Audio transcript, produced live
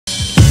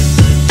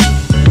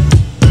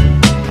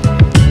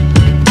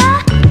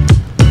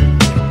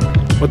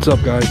What's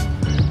up, guys?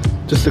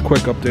 Just a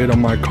quick update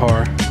on my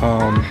car.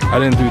 I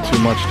didn't do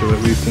too much to it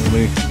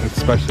recently,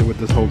 especially with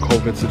this whole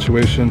COVID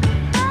situation.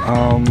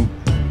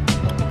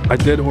 I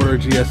did order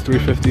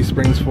GS350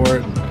 springs for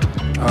it.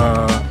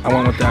 I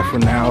went with that for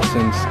now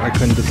since I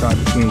couldn't decide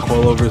between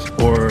coilovers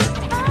or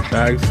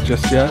bags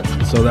just yet,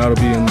 so that'll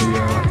be in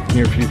the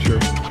near future.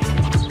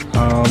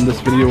 This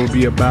video will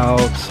be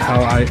about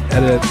how I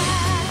edit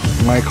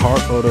my car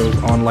photos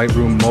on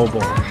Lightroom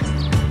Mobile.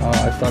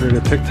 I started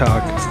a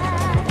TikTok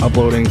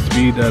uploading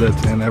speed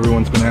edits, and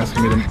everyone's been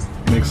asking me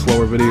to make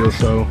slower videos,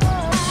 so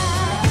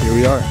here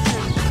we are.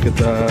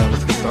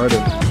 Let's get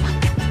started.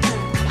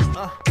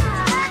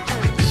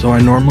 So I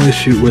normally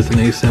shoot with an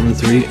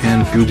A7 III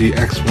and Fuji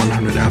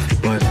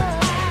X100F, but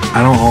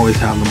I don't always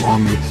have them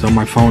on me, so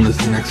my phone is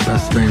the next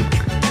best thing.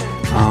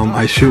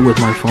 I shoot with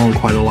my phone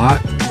quite a lot,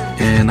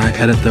 and I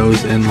edit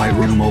those in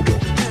Lightroom Mobile.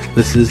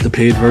 This is the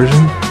paid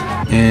version,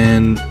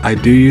 and I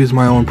do use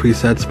my own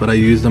presets, but I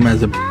use them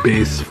as a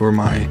base for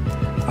my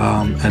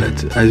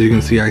edits. As you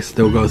can see, I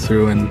still go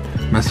through and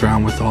mess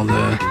around with all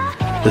the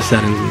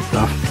settings and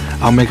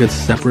stuff. I'll make a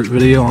separate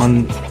video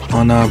on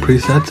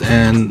presets,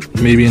 and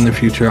maybe in the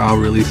future I'll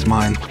release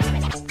mine.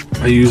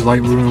 I use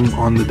Lightroom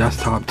on the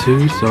desktop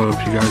too, so if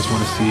you guys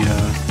want to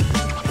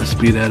see a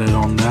speed edit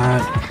on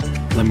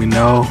that, let me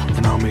know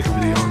and I'll make a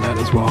video on that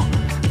as well.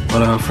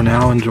 But for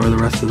now, enjoy the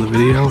rest of the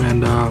video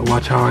and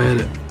watch how I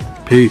edit.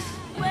 Peace.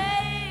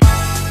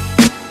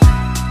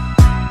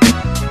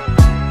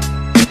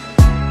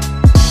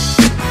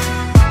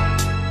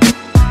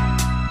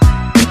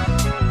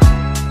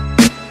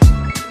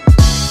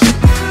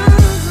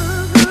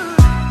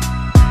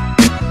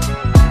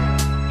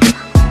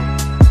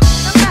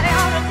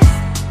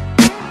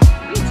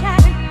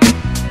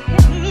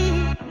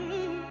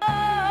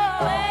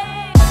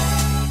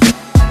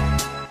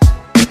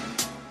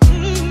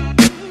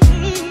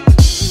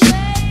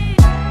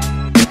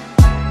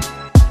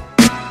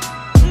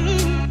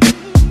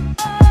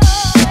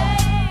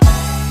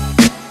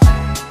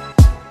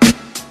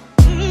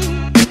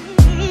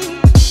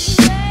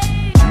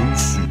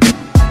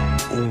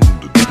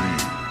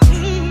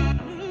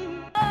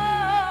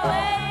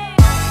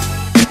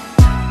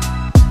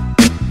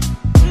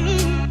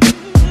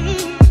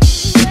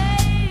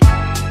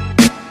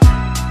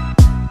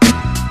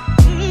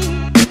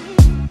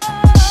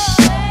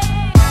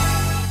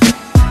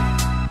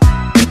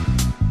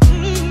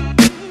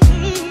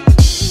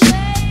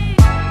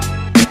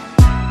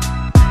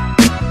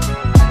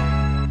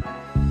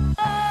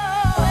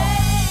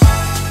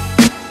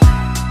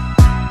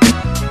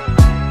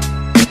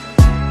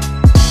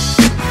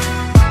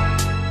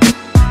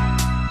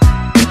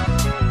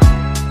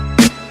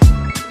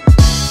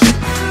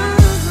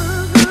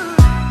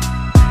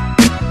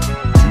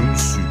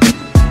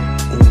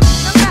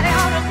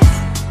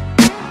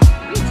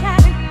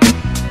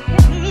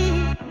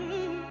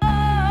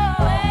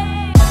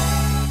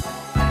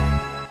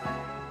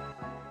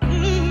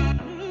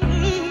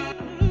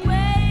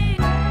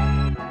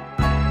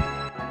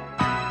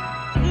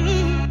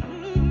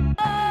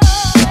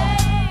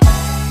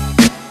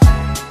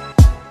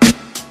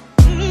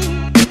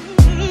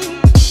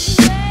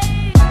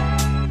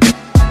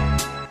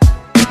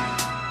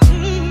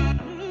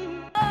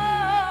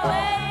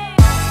 Away.